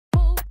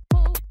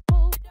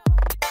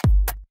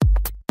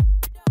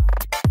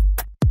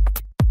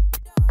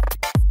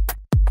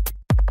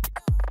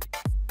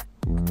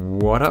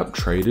What up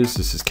traders,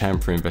 this is Cam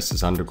for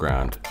Investors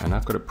Underground, and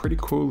I've got a pretty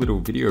cool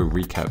little video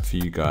recap for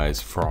you guys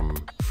from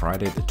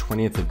Friday the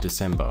 20th of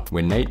December,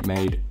 where Nate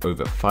made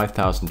over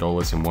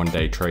 $5,000 in one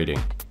day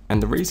trading. And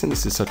the reason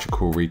this is such a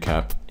cool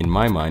recap, in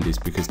my mind, is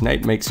because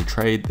Nate makes a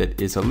trade that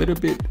is a little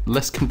bit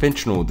less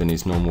conventional than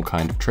his normal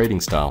kind of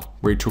trading style,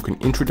 where he took an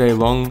intraday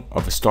long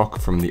of a stock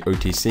from the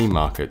OTC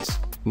markets.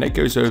 Nate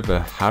goes over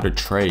how to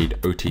trade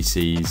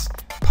OTCs,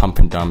 pump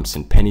and dumps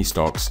and penny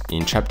stocks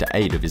in chapter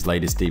 8 of his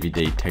latest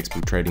DVD,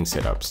 Textbook Trading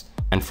Setups.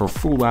 And for a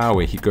full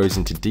hour, he goes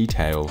into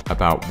detail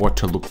about what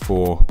to look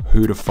for,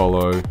 who to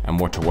follow, and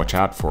what to watch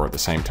out for at the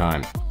same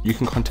time. You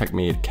can contact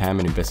me at Cam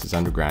and Investors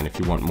Underground if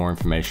you want more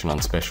information on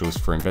specials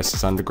for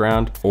Investors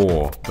Underground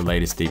or the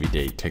latest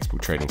DVD,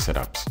 Textbook Trading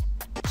Setups.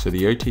 So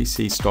the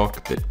OTC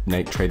stock that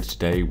Nate traded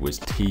today was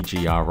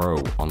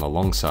TGRO on the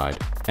long side.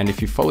 And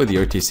if you follow the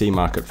OTC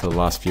market for the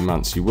last few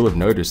months, you will have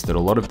noticed that a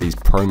lot of these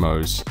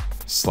promos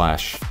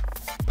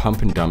 /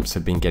 pump and dumps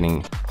have been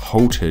getting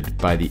halted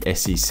by the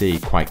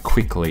SEC quite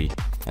quickly,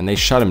 and they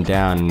shut them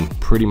down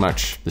and pretty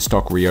much the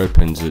stock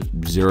reopens at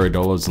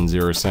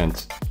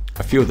 $0.00.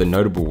 A few of the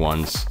notable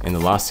ones in the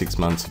last 6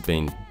 months have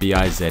been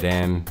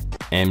BIZM,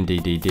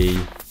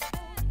 MDDD,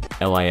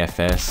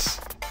 LIFS,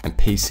 and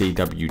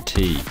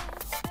PCWT.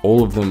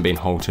 All of them been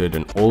halted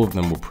and all of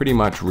them will pretty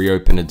much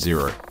reopen at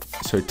zero.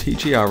 So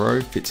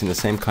TGRO fits in the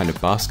same kind of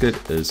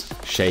basket as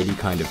shady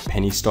kind of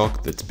penny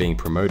stock that's being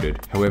promoted.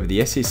 However,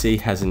 the SEC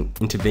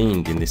hasn't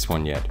intervened in this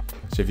one yet.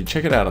 So if you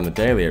check it out on the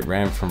daily, it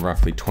ran from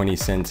roughly 20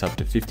 cents up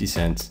to 50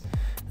 cents,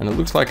 and it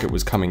looks like it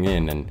was coming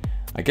in, and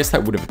I guess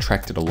that would have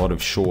attracted a lot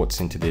of shorts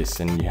into this.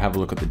 And you have a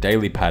look at the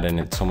daily pattern,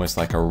 it's almost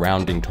like a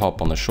rounding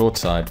top on the short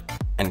side.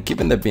 And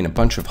given there've been a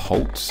bunch of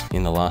halts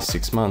in the last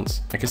 6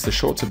 months, I guess the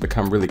shorts have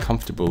become really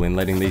comfortable in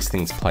letting these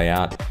things play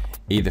out,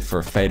 either for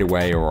a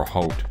fadeaway or a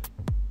halt.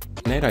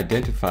 Nate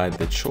identified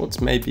that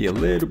shorts may be a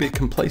little bit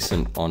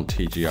complacent on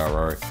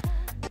TGRO,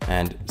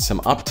 and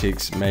some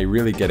upticks may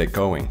really get it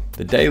going.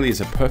 The daily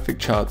is a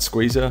perfect chart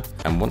squeezer,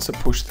 and once it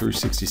pushed through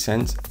 60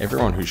 cents,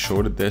 everyone who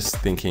shorted this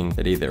thinking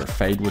that either a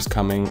fade was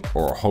coming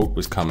or a halt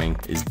was coming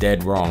is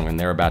dead wrong and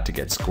they're about to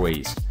get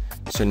squeezed.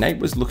 So Nate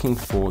was looking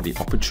for the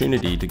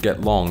opportunity to get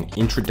long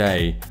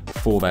intraday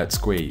for that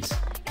squeeze.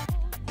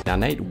 Now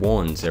Nate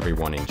warns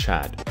everyone in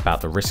chat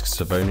about the risks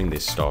of owning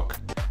this stock,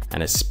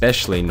 and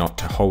especially not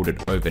to hold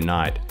it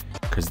overnight,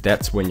 because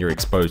that's when you're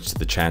exposed to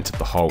the chance of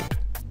the halt.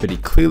 But he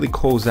clearly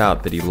calls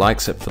out that he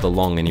likes it for the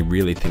long and he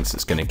really thinks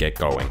it's going to get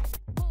going.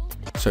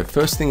 So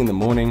first thing in the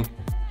morning,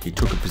 he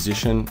took a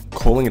position,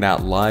 calling it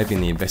out live in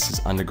the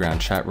Investors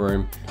Underground chat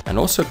room, and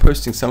also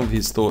posting some of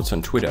his thoughts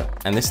on Twitter.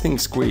 And this thing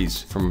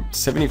squeezed from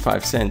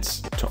 75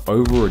 cents to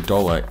over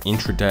 $1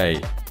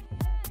 intraday,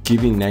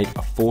 giving Nate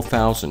a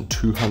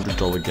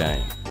 $4,200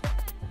 gain.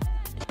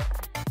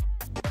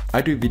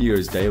 I do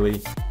videos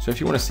daily, so if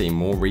you want to see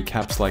more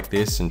recaps like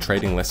this and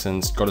trading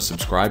lessons, gotta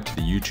subscribe to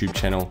the YouTube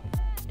channel.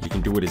 You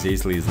can do it as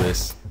easily as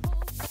this.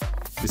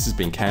 This has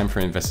been Cam for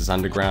Investors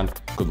Underground.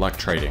 Good luck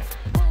trading.